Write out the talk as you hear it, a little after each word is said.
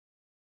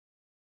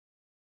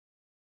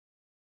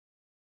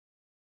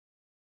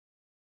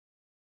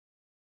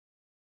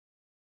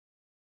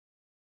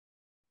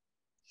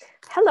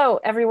Hello,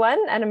 everyone,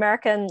 an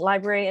American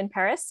Library in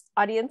Paris,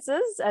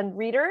 audiences and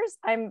readers.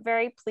 I'm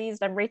very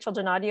pleased. I'm Rachel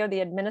Donadio, the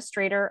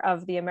administrator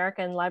of the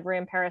American Library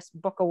in Paris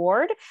Book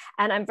Award.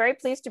 And I'm very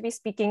pleased to be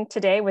speaking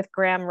today with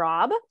Graham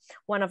Robb,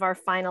 one of our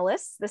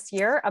finalists this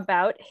year,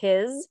 about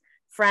his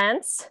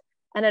France,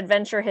 an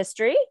Adventure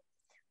History,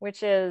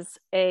 which is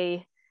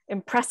an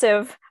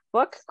impressive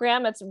book.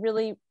 Graham, it's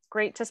really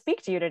great to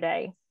speak to you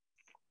today.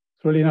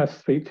 It's really nice to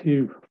speak to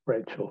you,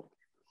 Rachel.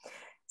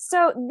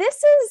 So this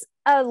is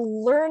a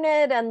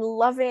learned and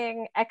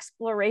loving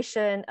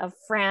exploration of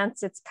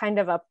France. It's kind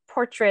of a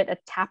portrait, a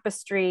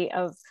tapestry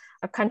of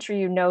a country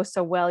you know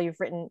so well. You've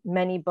written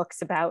many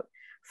books about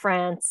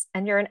France,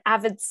 and you're an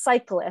avid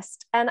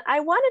cyclist. And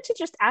I wanted to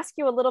just ask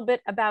you a little bit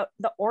about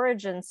the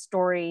origin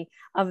story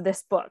of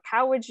this book.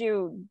 How would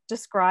you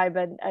describe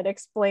and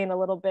explain a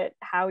little bit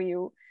how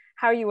you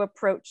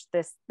approach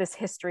this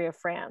history of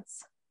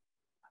France?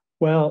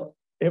 Well,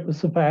 it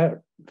was about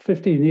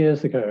 15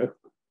 years ago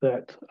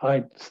that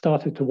I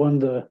started to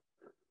wonder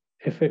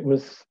if it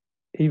was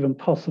even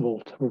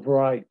possible to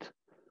write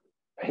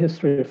a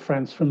history of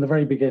France from the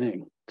very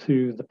beginning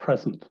to the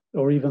present,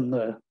 or even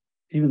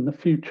the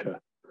future,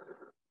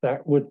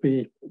 that would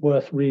be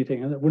worth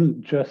reading, and it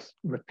wouldn't just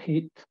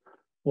repeat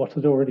what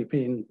had already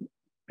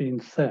been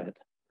said.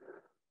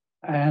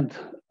 And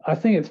I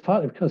think it's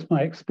partly because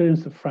my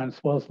experience of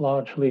France was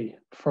largely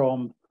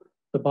from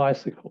the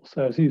bicycle.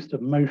 So I was used to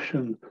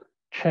motion,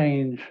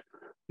 change,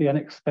 the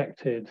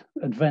unexpected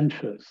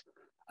adventures.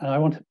 And I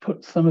want to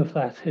put some of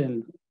that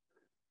in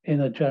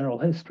a general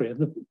history. And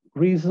the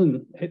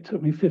reason it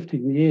took me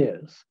 15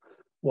 years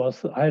was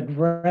that I had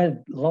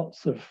read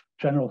lots of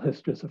general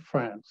histories of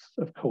France,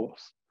 of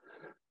course,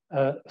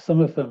 some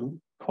of them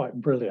quite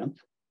brilliant.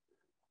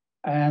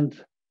 And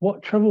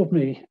what troubled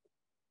me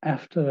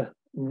after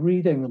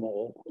reading them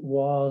all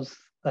was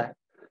that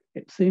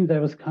it seemed there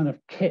was a kind of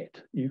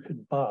kit you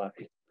could buy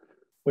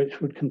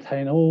which would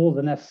contain all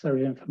the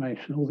necessary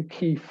information, all the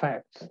key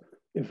facts,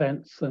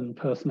 events, and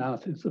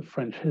personalities of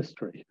French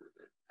history.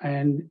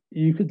 And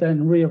you could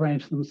then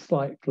rearrange them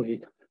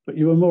slightly, but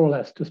you were more or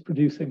less just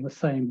producing the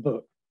same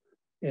book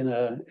in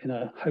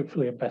a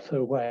hopefully a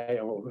better way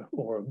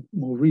or a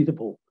more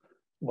readable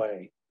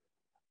way.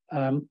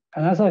 And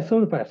as I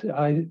thought about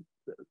it,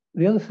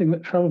 the other thing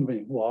that troubled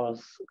me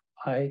was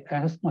I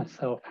asked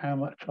myself how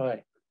much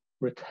I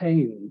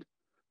retained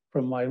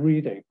from my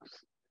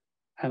readings.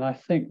 And I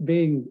think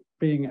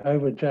being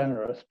over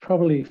generous,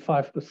 probably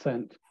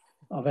 5%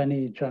 of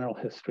any general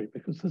history,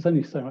 because there's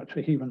only so much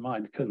a human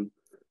mind can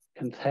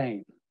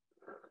contain.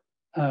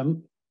 So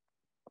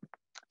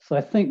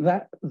I think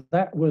that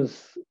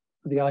was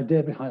the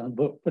idea behind the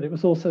book, but it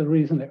was also the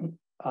reason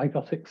I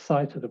got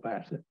excited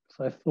about it.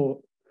 So I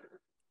thought,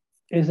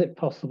 is it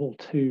possible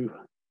to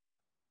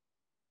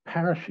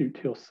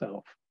parachute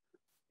yourself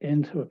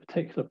into a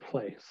particular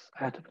place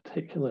at a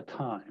particular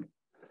time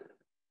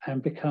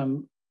and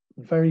become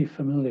very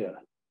familiar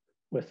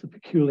with the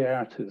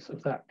peculiarities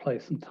of that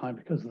place and time,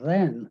 because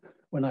then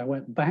when I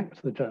went back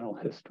to the general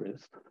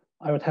histories,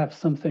 I would have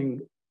something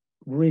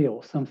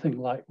real, something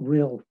like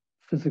real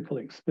physical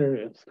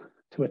experience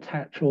to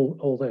attach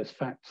all those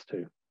facts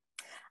to.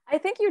 I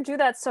think you do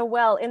that so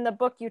well. In the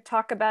book, you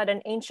talk about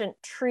an ancient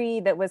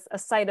tree that was a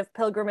site of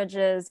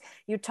pilgrimages.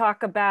 You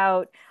talk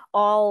about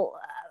all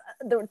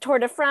the Tour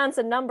de France,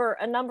 a number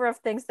of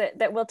things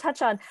that we'll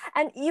touch on.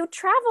 And you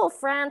travel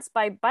France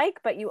by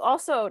bike, but you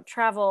also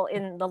travel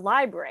in the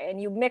library,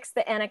 and you mix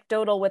the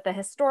anecdotal with the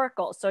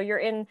historical. So you're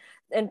in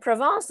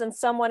Provence, and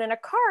someone in a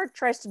car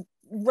tries to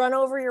run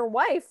over your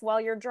wife while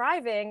you're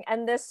driving,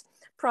 and this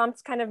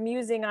prompts kind of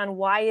musing on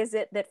why is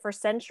it that for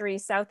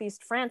centuries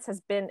Southeast France has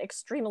been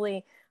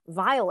extremely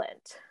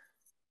violent.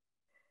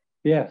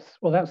 Yes,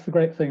 well, that's the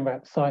great thing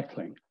about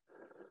cycling.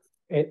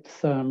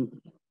 It's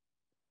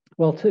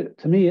well,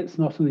 to me, it's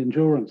not an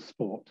endurance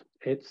sport.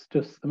 It's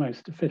just the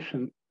most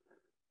efficient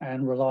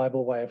and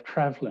reliable way of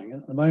traveling.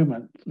 At the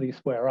moment, at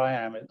least where I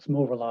am, it's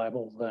more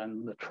reliable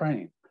than the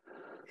train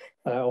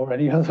or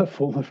any other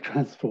form of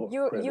transport.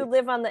 You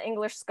live on the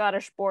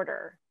English-Scottish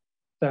border.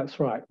 That's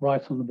right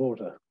on the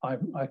border.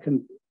 I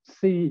can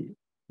see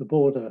the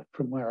border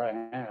from where I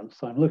am,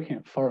 so I'm looking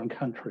at foreign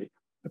country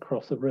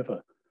across a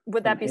river.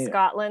 Would that be here.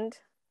 Scotland?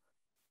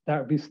 That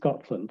would be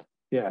Scotland.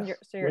 Yes,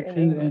 you're which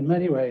in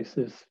many ways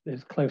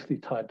is closely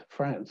tied to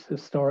France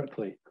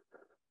historically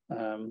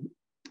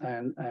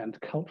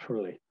and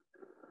culturally.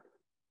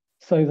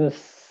 So the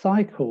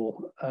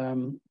cycle,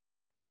 the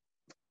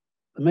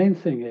main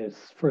thing is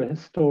for a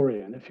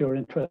historian, if you're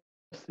interested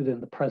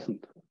in the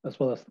present as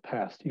well as the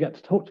past, you get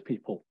to talk to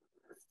people.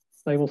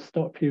 They will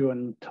stop you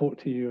and talk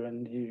to you,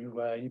 and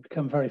you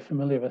become very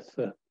familiar with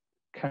the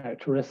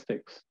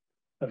characteristics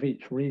of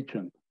each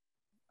region.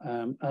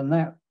 And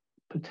that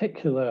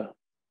particular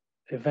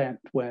event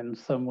when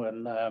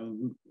someone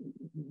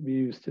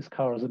used his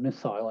car as a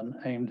missile and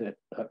aimed it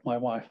at my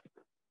wife,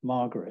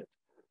 Margaret,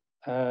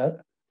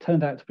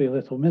 turned out to be a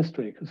little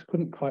mystery because I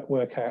couldn't quite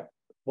work out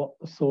what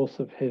the source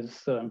of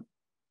his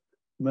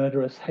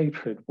murderous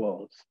hatred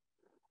was.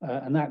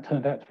 And that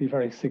turned out to be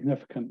very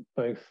significant,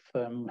 both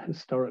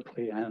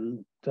historically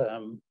and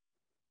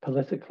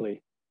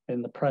politically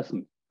in the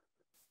present.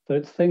 So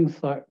it's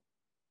things like,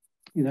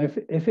 you know,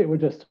 if it were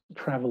just a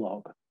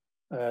travelogue,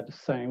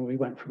 just saying we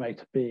went from A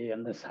to B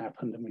and this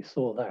happened and we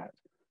saw that,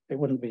 it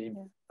wouldn't be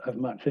of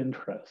much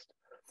interest.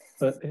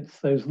 But it's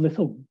those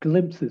little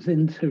glimpses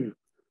into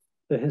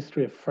the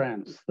history of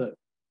France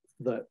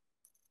that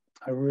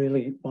I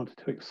really wanted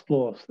to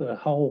explore. So the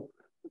whole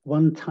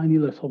one tiny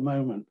little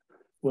moment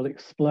will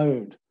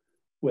explode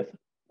with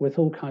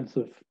all kinds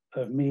of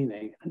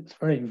meaning. It's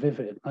very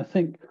vivid. I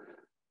think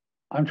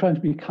I'm trying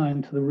to be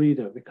kind to the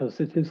reader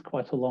because it is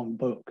quite a long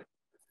book,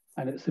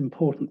 and it's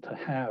important to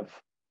have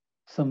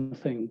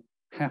something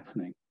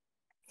happening.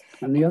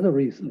 And the other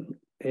reason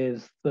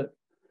is that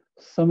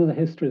some of the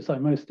histories I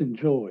most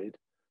enjoyed,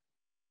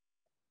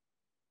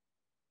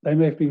 they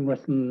may have been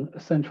written a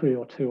century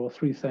or two or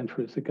 3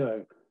 centuries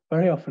ago.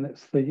 Very often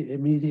it's the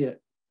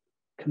immediate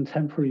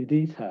contemporary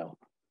detail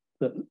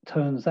that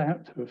turns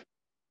out to have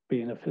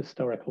been of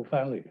historical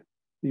value.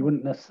 You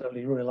wouldn't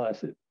necessarily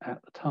realize it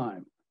at the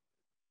time.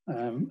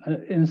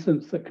 An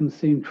instance that can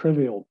seem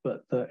trivial,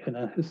 but that in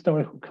a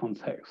historical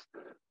context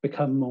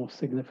become more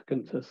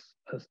significant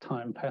as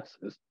time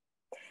passes.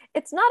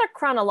 It's not a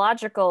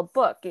chronological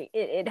book.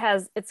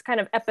 It's kind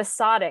of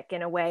episodic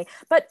in a way.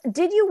 But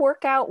did you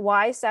work out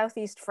why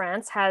Southeast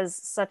France has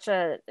such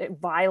a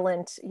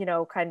violent, you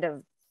know, kind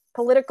of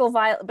political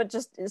violence? But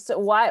just so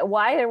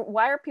why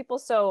are people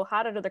so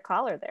hot under the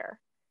collar there?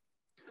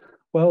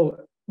 Well,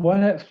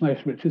 one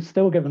explanation, which is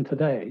still given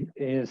today,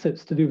 is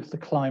it's to do with the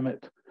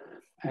climate,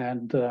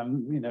 and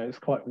you know, it's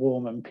quite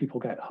warm, and people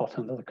get hot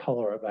under the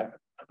collar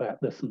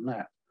about this and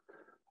that.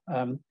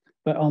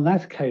 But on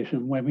that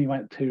occasion, when we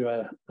went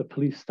to the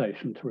police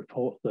station to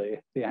report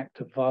the act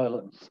of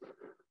violence,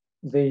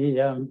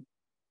 the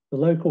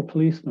local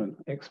policeman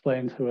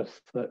explained to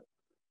us that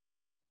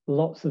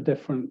lots of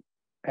different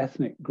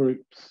ethnic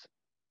groups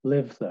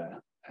live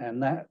there,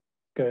 and that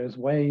goes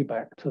way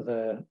back to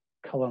the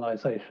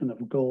colonization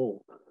of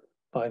Gaul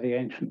by the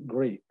ancient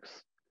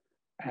Greeks,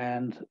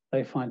 and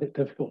they find it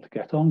difficult to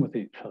get on with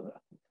each other.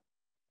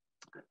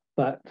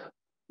 But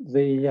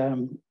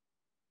the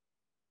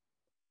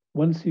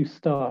once you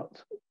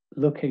start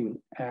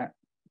looking at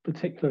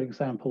particular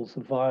examples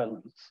of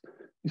violence,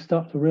 you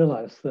start to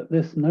realize that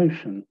this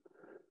notion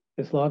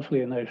is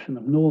largely a notion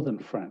of northern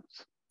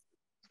France.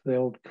 The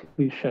old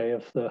cliche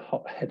of the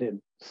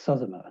hot-headed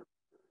southerner.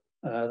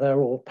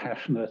 They're all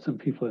passionate, and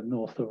people in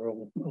North are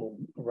all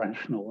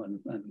rational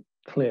and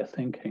clear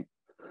thinking.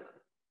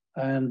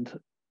 And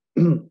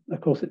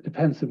of course, it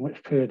depends on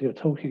which period you're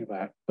talking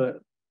about,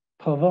 but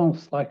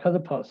Provence, like other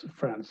parts of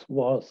France,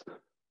 was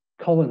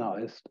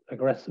colonized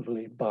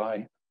aggressively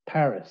by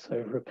Paris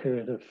over a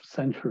period of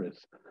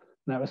centuries.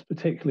 And that was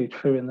particularly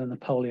true in the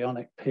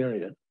Napoleonic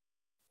period.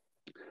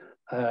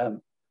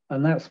 And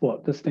that's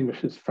what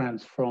distinguishes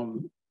France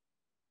from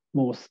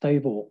more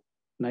stable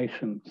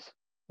nations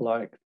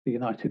like the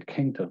United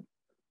Kingdom,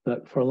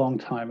 that for a long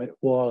time it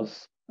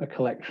was a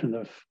collection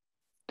of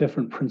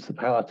different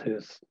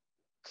principalities,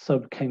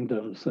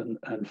 sub-kingdoms and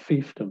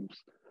fiefdoms.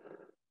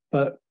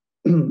 But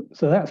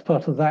so that's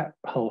part of that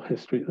whole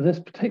history. This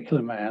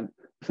particular man,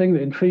 the thing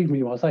that intrigued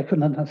me was I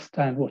couldn't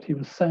understand what he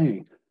was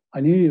saying.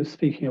 I knew he was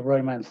speaking a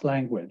Romance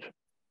language,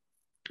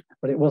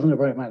 but it wasn't a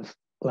Romance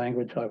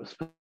language I was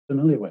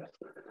familiar with.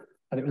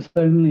 And it was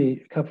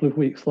only a couple of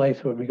weeks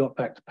later when we got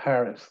back to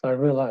Paris that I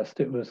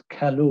realized it was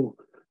Calou,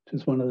 which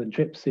is one of the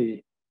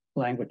gypsy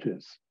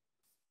languages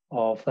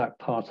of that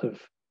part of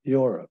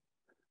Europe.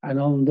 And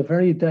on the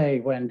very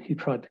day when he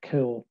tried to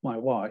kill my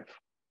wife,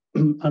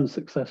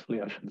 unsuccessfully,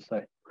 I should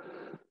say,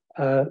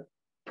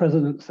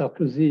 President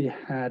Sarkozy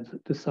had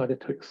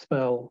decided to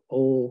expel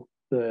all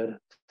the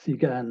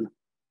Tziganes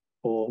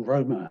or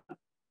Roma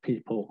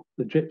people,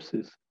 the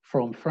gypsies,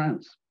 from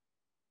France.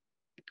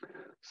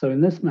 So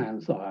in this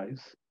man's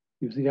eyes,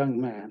 he was a young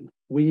man,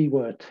 we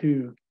were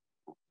 2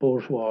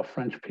 bourgeois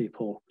French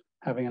people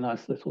having a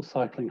nice little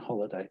cycling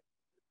holiday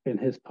in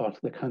his part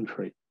of the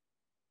country.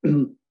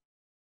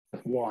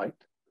 White,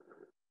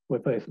 we're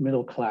both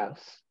middle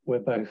class, we're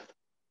both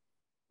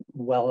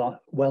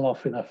well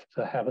off enough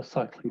to have a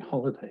cycling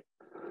holiday.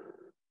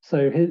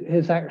 So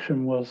his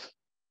action was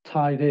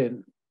tied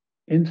in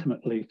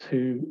intimately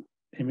to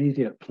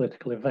immediate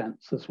political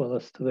events as well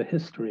as to the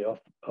history of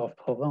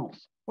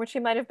Provence. Which he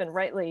might have been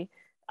rightly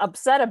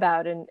upset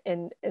about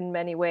in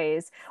many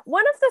ways.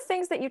 One of the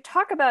things that you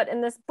talk about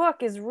in this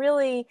book is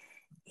really,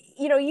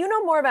 you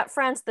know more about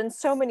France than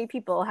so many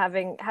people,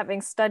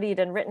 having studied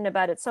and written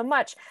about it so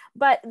much.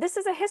 But this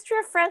is a history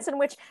of France in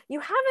which you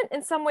haven't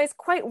in some ways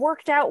quite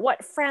worked out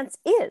what France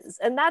is.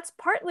 And that's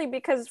partly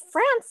because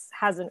France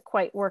hasn't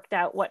quite worked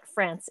out what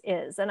France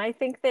is. And I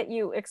think that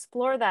you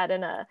explore that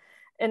in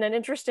an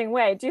interesting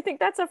way. Do you think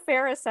that's a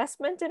fair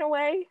assessment in a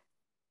way?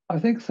 I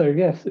think so,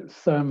 yes.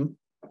 It's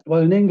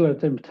well, in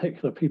England in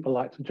particular, people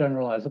like to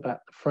generalize about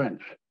the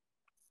French.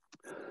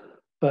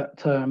 But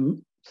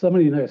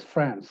somebody who knows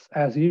France,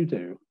 as you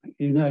do,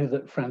 you know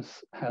that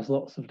France has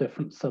lots of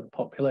different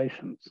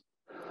subpopulations.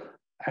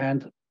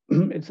 And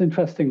it's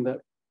interesting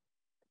that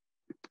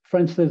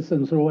French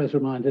citizens are always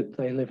reminded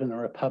they live in a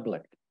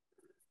republic.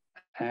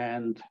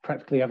 And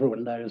practically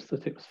everyone knows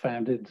that it was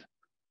founded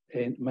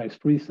most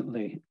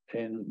recently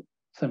in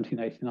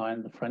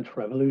 1789, the French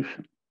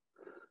Revolution.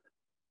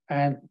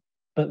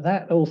 But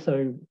that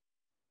also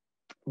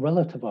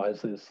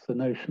relativizes the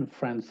notion of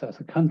France as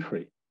a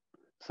country.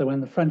 So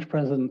when the French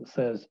president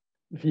says,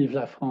 Vive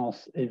la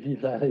France et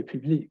vive la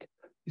République,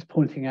 he's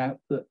pointing out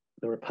that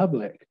the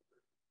republic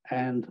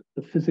and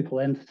the physical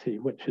entity,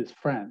 which is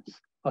France,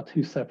 are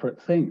two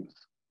separate things.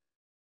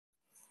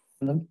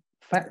 And the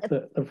fact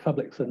that the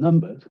republics are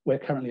numbered, we're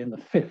currently in the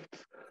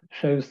fifth,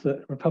 shows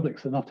that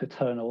republics are not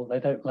eternal, they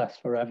don't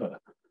last forever.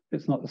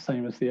 It's not the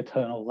same as the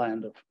eternal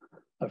land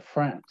of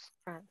France.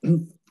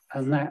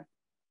 And that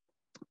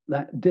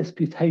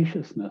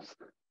disputatiousness,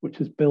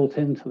 which is built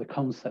into the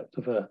concept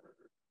of a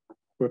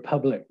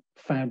republic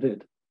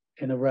founded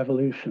in a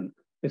revolution,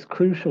 is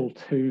crucial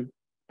to,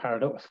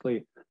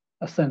 paradoxically,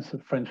 a sense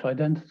of French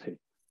identity,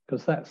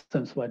 because that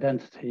sense of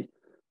identity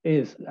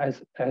is,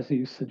 as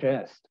you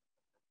suggest,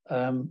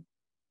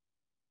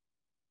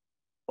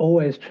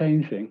 always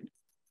changing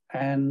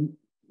and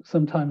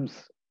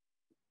sometimes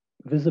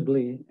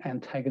visibly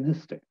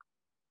antagonistic.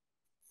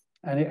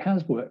 And it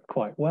has worked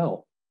quite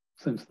well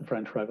since the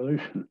French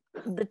Revolution.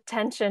 The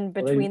tension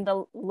between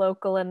the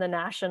local and the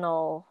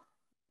national,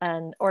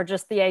 or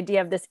just the idea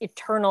of this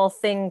eternal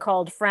thing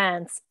called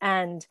France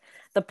and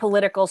the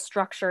political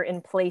structure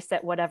in place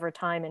at whatever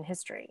time in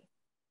history.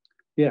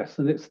 Yes,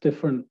 and it's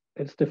different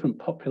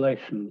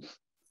populations,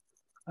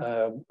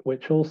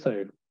 which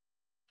also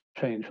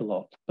change a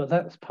lot. But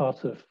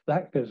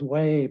that goes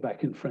way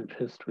back in French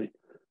history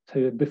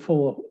to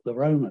before the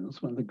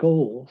Romans, when the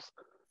Gauls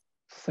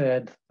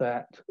said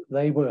that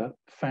they were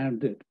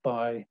founded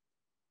by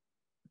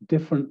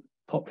different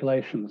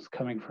populations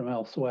coming from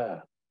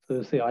elsewhere. So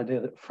there's the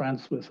idea that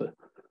France was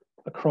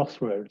a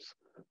crossroads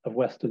of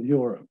Western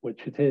Europe,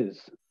 which it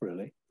is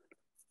really.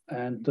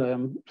 And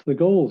so the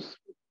Gauls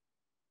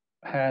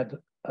had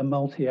a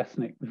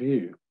multi-ethnic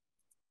view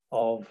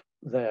of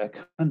their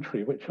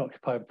country, which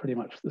occupied pretty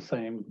much the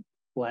same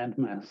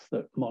landmass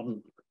that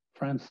modern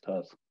France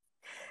does.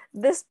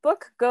 This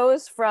book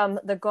goes from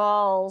the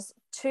Gauls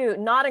to,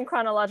 not in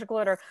chronological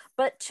order,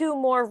 but to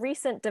more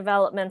recent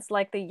developments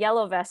like the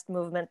Yellow Vest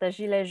movement, the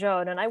Gilets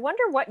jaunes. And I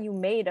wonder what you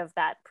made of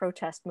that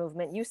protest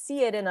movement. You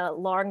see it in a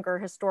longer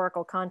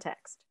historical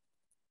context.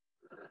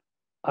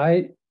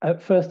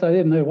 At first, I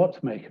didn't know what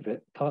to make of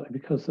it, partly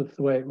because of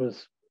the way it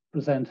was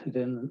presented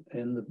in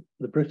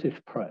the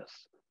British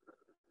press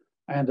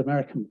and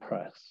American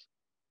press.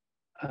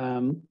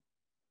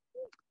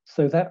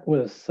 So that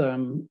was,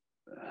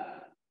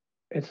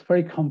 it's a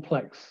very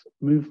complex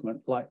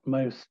movement, like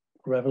most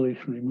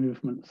revolutionary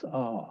movements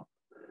are.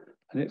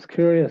 And it's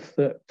curious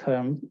that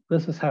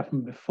this has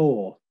happened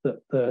before,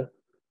 that the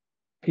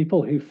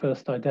people who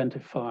first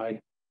identify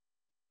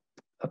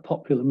a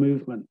popular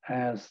movement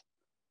as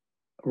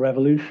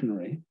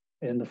revolutionary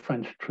in the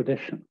French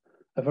tradition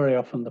are very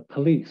often the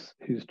police,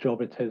 whose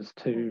job it is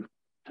to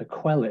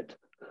quell it.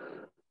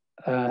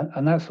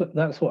 And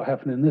that's what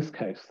happened in this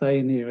case.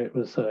 They knew it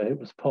was a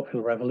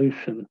popular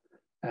revolution,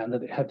 and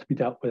that it had to be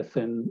dealt with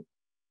in,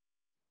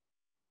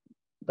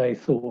 they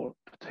thought,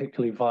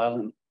 particularly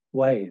violent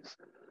ways.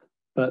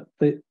 But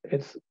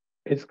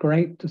it's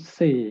great to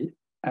see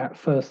at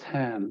first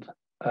hand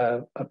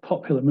a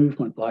popular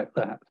movement like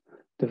that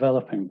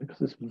developing,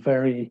 because it's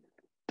very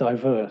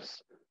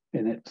diverse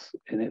in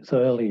its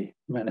early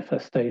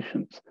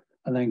manifestations,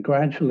 and then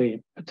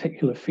gradually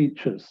particular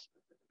features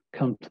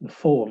come to the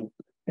fore.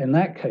 In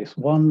that case,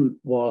 one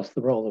was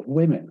the role of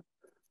women,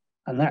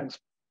 and that's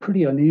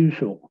pretty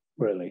unusual,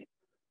 really,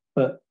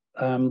 but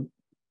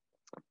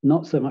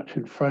not so much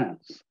in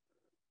France.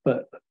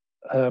 But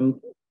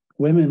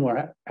women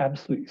were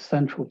absolutely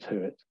central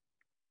to it,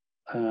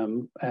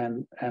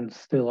 and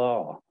still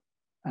are.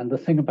 And the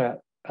thing about,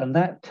 and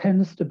that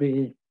tends to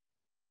be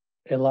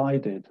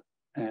elided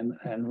and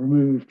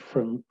removed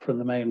from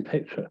the main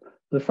picture.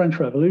 The French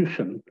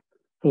Revolution,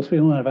 of course, we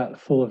all know about the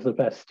fall of the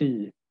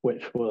Bastille,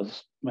 which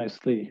was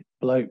mostly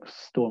blokes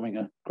storming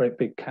a great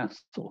big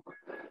castle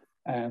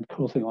and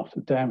causing a lot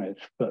of damage.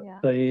 But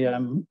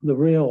the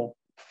real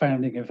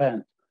founding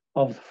event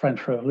of the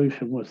French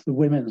Revolution was the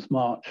Women's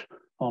March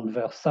on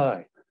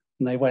Versailles.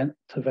 And they went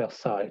to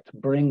Versailles to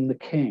bring the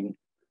king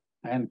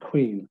and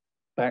queen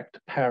back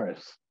to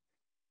Paris,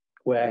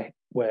 where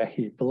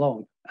he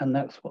belonged. And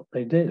that's what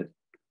they did.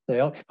 They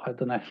occupied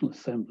the National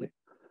Assembly.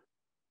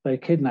 They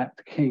kidnapped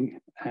the king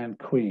and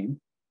queen,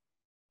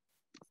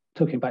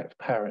 took him back to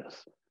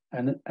Paris,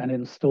 and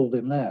installed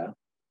him there.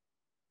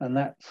 And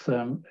that's,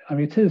 I mean,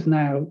 it is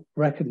now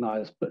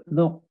recognized, but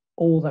not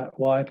all that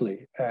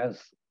widely,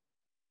 as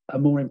a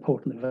more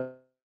important event.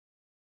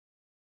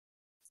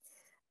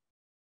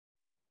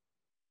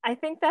 I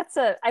think that's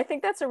a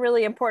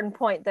really important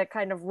point, the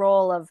kind of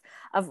role of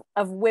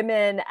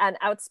women and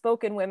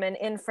outspoken women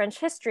in French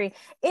history.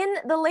 In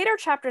the later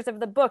chapters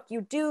of the book,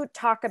 you do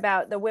talk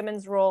about the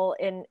women's role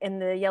in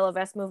the Yellow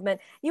Vest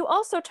movement. You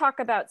also talk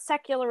about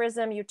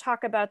secularism. You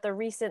talk about the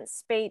recent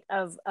spate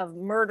of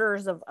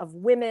murders of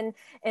women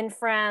in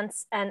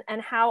France,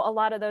 and how a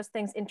lot of those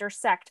things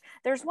intersect.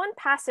 There's one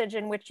passage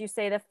in which you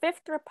say the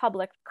Fifth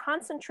Republic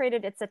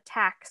concentrated its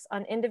attacks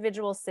on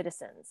individual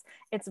citizens.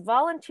 Its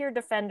volunteer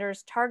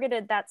defenders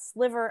targeted that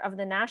sliver of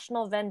the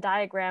national Venn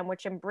diagram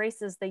which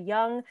embraces the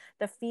young,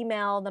 the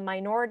female, the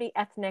minority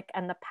ethnic,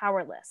 and the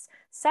powerless.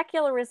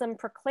 Secularism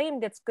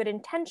proclaimed its good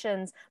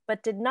intentions,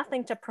 but did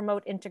nothing to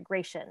promote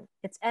integration.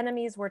 Its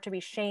enemies were to be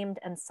shamed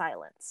and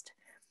silenced.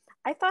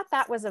 I thought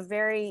that was a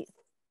very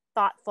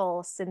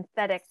thoughtful,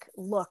 synthetic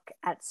look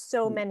at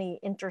so many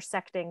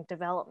intersecting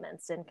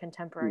developments in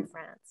contemporary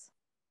France.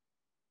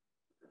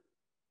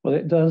 Well,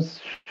 it does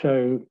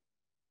show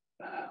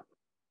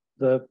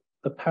the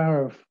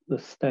power of the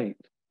state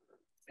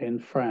in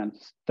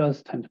France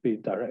does tend to be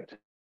directed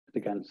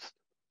against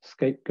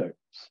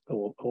scapegoats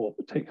or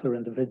particular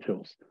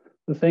individuals.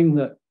 The thing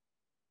that,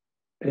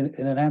 in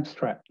an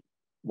abstract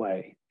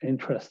way,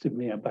 interested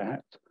me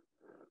about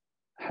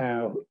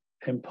how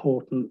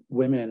important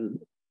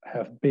women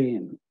have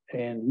been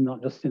in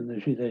not just in the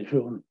Gilets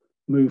jaunes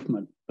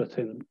movement, but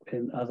in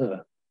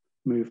other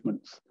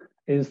movements,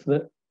 is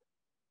that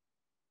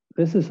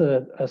this is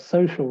a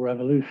social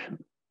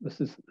revolution. This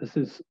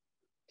is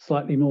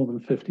slightly more than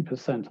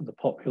 50% of the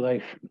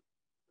population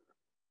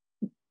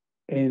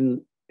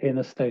in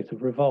a state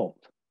of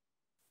revolt.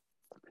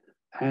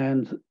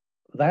 And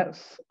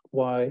that's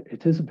why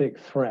it is a big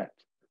threat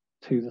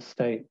to the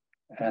state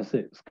as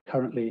it's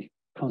currently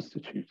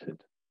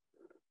constituted.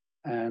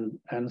 And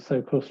so,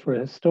 of course, for a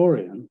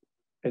historian,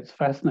 it's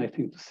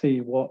fascinating to see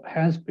what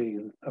has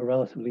been a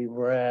relatively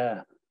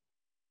rare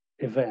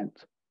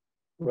event,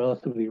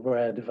 relatively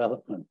rare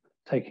development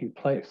taking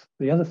place.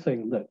 The other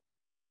thing that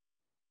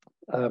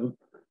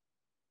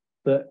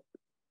that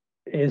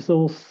is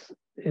also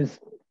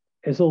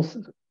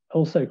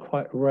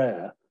quite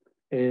rare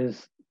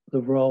is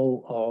the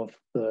role of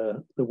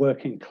the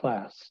working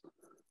class,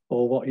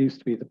 or what used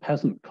to be the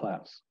peasant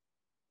class.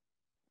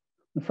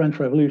 The French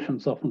Revolution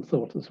is often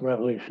thought as a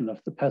revolution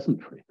of the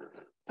peasantry.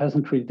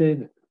 Peasantry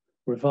did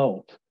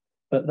revolt,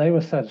 but they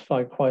were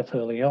satisfied quite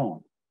early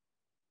on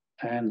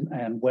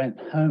and went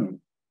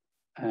home,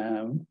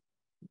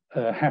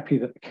 happy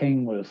that the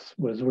king was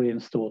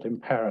reinstalled in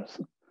Paris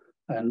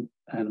and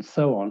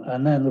so on.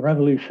 And then the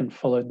revolution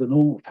followed the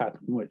normal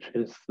pattern, which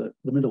is that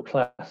the middle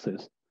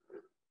classes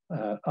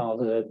are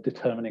the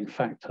determining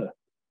factor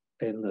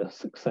in the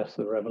success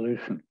of the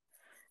revolution.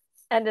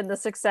 And in the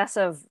success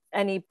of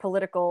any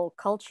political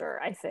culture,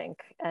 I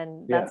think.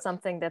 And that's Yes.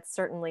 something that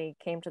certainly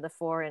came to the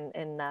fore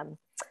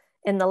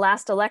in the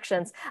last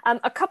elections.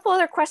 A couple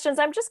other questions.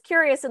 I'm just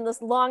curious, in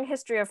this long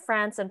history of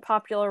France and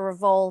popular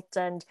revolt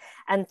and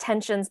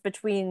tensions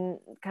between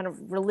kind of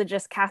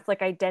religious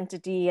Catholic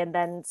identity and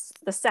then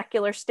the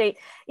secular state,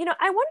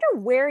 I wonder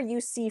where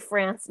you see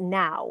France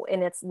now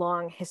in its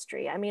long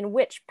history. I mean,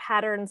 which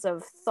patterns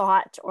of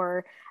thought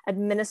or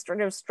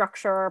administrative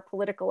structure or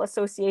political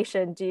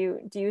association do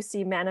you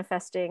see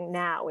manifesting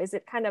now? Is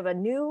it kind of a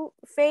new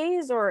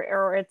phase,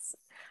 or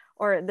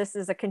this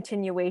is a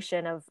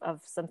continuation of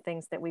some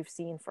things that we've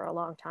seen for a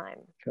long time?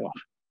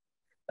 Gosh.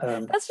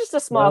 That's just a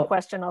small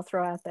question I'll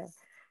throw out there.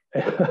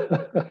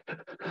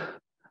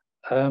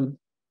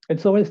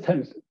 It's always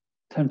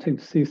tempting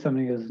to see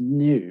something as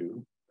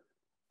new,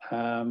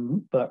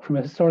 but from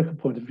a historical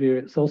point of view,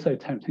 it's also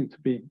tempting to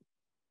be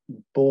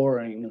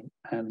boring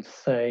and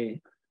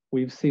say,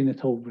 we've seen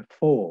it all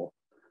before,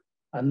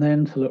 and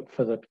then to look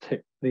for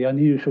the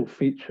unusual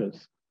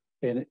features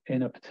in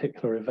a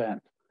particular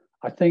event.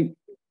 I think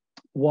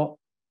what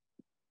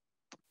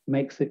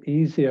makes it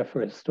easier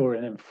for a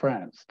historian in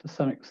France, to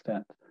some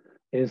extent,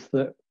 is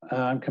that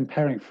I'm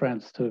comparing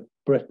France to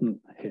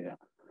Britain here,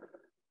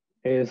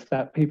 is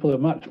that people are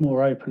much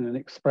more open in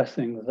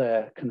expressing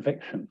their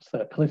convictions,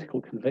 their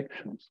political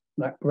convictions.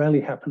 That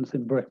rarely happens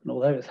in Britain,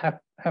 although it's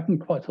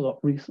happened quite a lot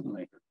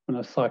recently when I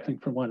was cycling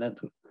from one end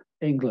of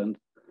England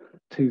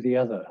to the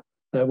other.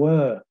 There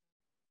were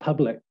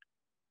public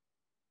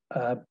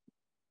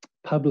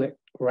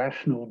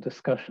rational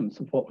discussions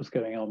of what was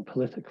going on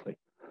politically.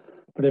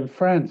 But in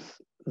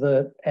France,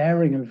 the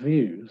airing of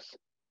views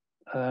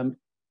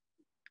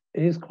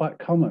is quite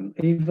common,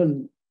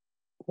 even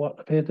what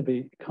appear to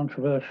be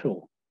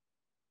controversial,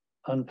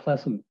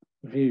 unpleasant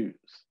views.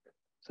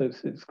 So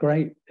it's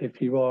great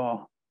if you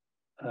are,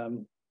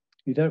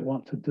 you don't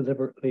want to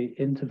deliberately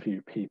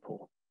interview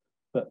people,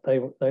 but they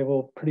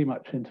will pretty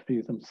much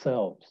interview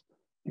themselves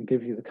and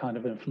give you the kind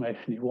of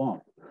information you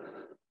want.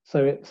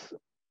 So it's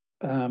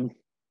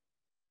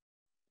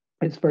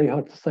very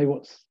hard to say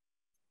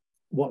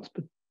what's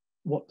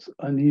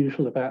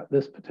unusual about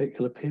this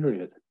particular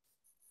period.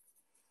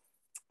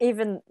 I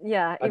don't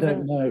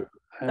know.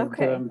 And,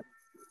 okay.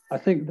 I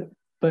think that,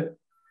 but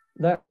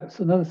that's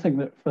another thing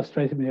that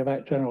frustrated me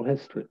about general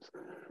histories.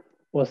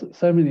 was that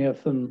so many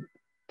of them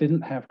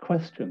didn't have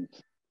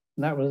questions.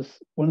 And that was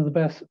one of the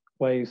best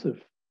ways of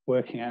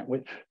working out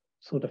which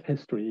sort of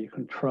history you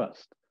can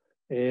trust,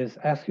 is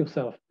ask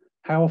yourself,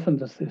 how often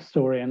does the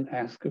historian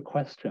ask a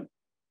question?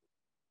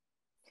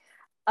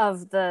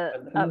 Of the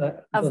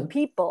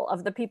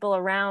of the people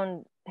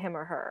around him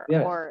or her,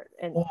 yes. or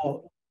in,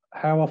 Or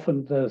how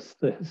often does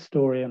the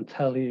historian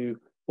tell you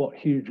what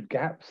huge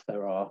gaps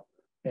there are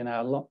in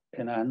our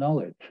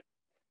knowledge?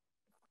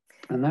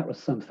 And that was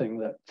something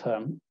that,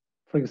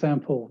 for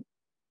example,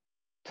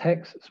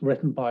 texts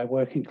written by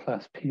working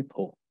class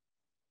people,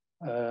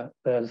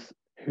 there's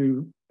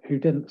who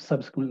didn't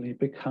subsequently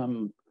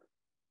become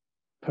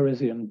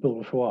Parisian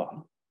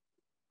bourgeois,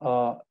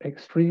 are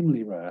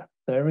extremely rare.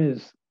 There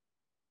is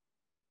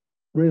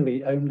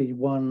really only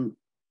one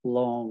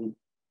long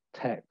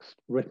text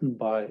written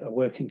by a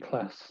working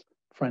class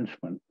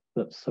Frenchman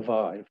that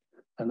survived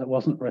and that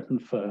wasn't written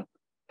for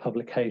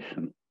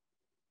publication.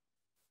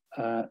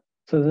 So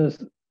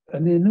there's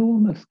an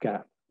enormous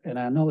gap in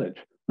our knowledge.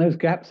 Those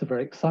gaps are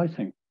very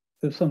exciting.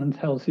 If someone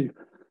tells you,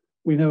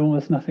 we know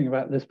almost nothing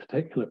about this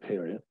particular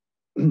period,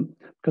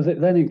 because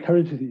it then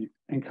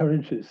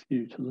encourages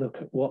you to look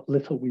at what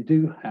little we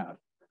do have.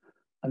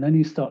 And then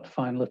you start to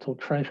find little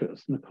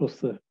treasures. And of course,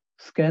 the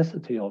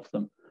scarcity of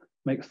them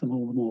makes them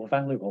all the more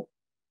valuable.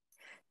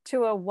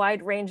 to a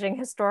wide-ranging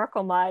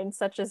historical mind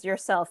such as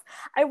yourself.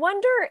 I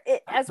wonder,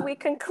 as we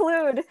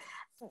conclude,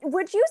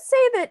 would you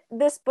say that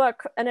this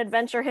book, An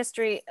Adventure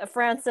History,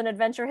 France, An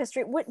Adventure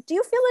History, do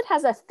you feel it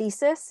has a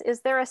thesis?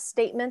 Is there a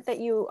statement that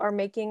you are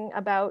making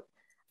about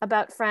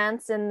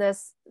France in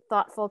this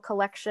thoughtful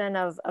collection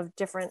of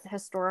different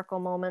historical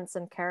moments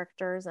and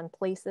characters and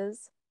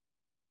places?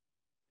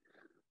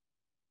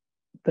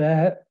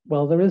 There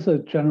is a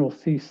general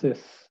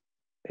thesis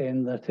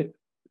in that it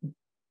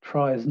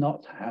tries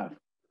not to have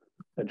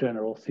a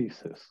general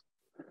thesis,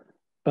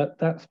 but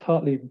that's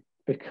partly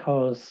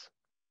because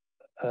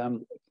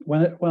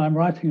when I'm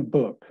writing a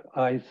book,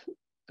 I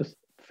just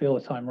feel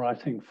that I'm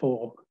writing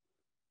for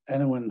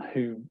anyone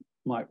who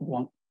might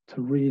want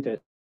to read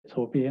it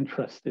or be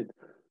interested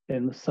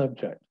in the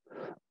subject.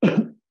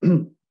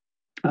 And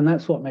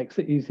that's what makes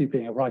it easy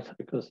being a writer,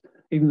 because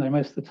even though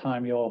most of the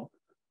time you're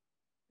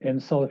in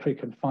solitary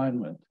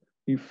confinement,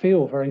 you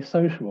feel very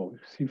sociable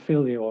because you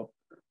feel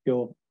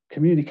you're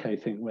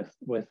communicating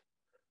with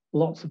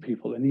lots of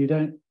people, and you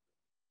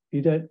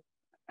don't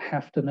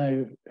have to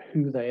know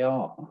who they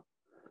are.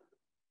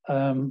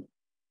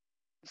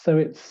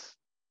 So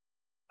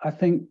I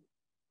think,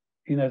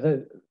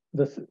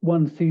 the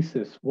one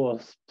thesis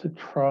was to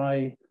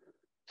try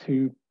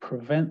to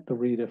prevent the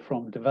reader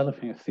from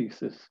developing a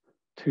thesis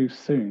too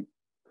soon.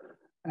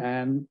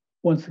 And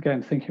once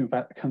again, thinking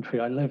about the country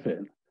I live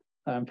in,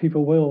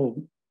 people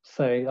will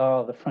say,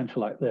 "Oh, the French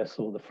are like this,"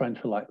 or "the French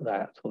are like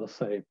that," or they'll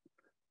say,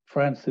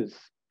 "France is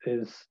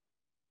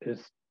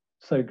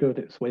so good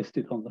it's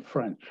wasted on the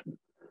French,"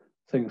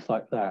 things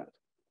like that.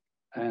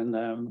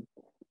 And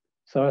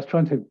so I was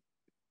trying to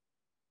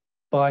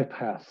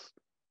bypass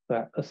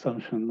that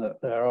assumption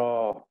that there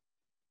are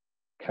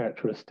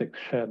characteristics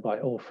shared by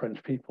all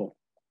French people.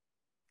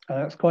 And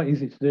that's quite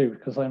easy to do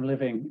because I'm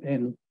living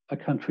in a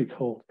country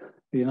called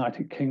the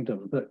United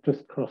Kingdom, but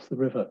just across the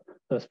river,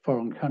 there's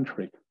foreign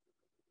country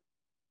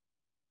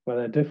where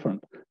they're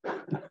different.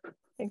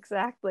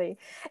 Exactly.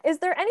 Is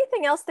there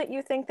anything else that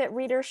you think that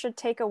readers should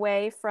take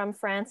away from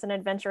France and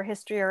Adventure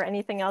History, or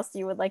anything else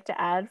you would like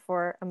to add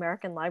for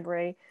American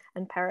Library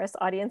and Paris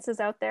audiences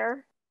out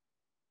there?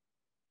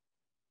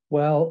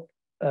 Well,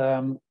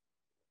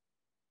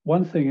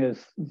 one thing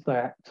is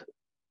that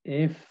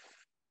if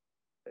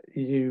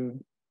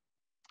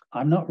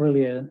I'm not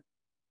really an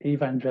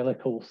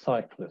evangelical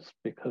cyclist,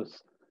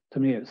 because to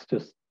me it's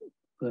just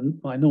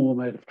my normal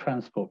mode of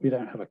transport. We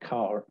don't have a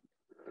car,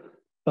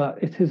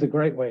 but it is a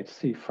great way to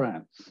see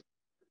France.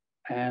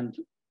 And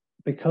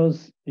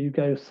because you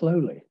go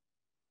slowly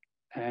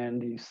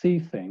and you see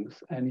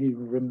things and you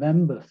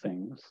remember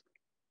things,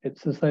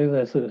 it's as though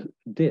there's a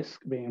disc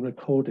being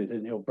recorded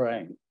in your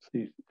brain.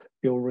 So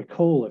your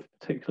recall of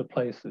particular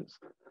places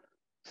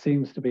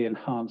seems to be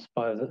enhanced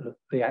by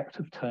the act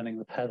of turning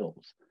the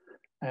pedals.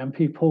 And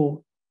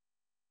people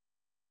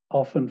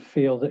often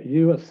feel that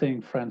you are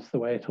seeing France the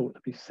way it ought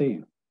to be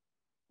seen.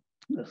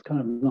 There's kind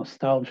of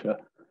nostalgia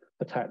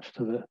attached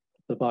to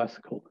the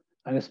bicycle.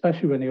 And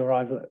especially when you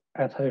arrive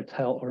at a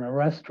hotel or in a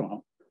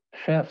restaurant,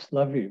 chefs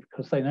love you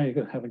because they know you're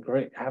going to have a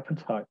great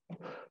appetite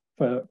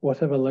for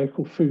whatever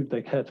local food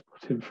they care to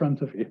put in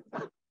front of you.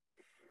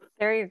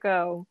 There you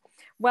go.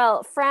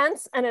 Well,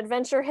 France and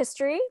Adventure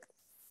History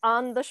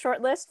on the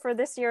shortlist for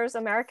this year's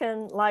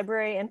American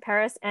Library in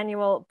Paris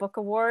Annual Book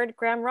Award.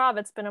 Graham, Robb,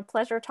 it's been a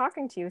pleasure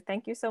talking to you.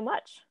 Thank you so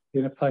much. It's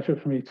been a pleasure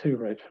for me too,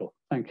 Rachel.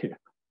 Thank you.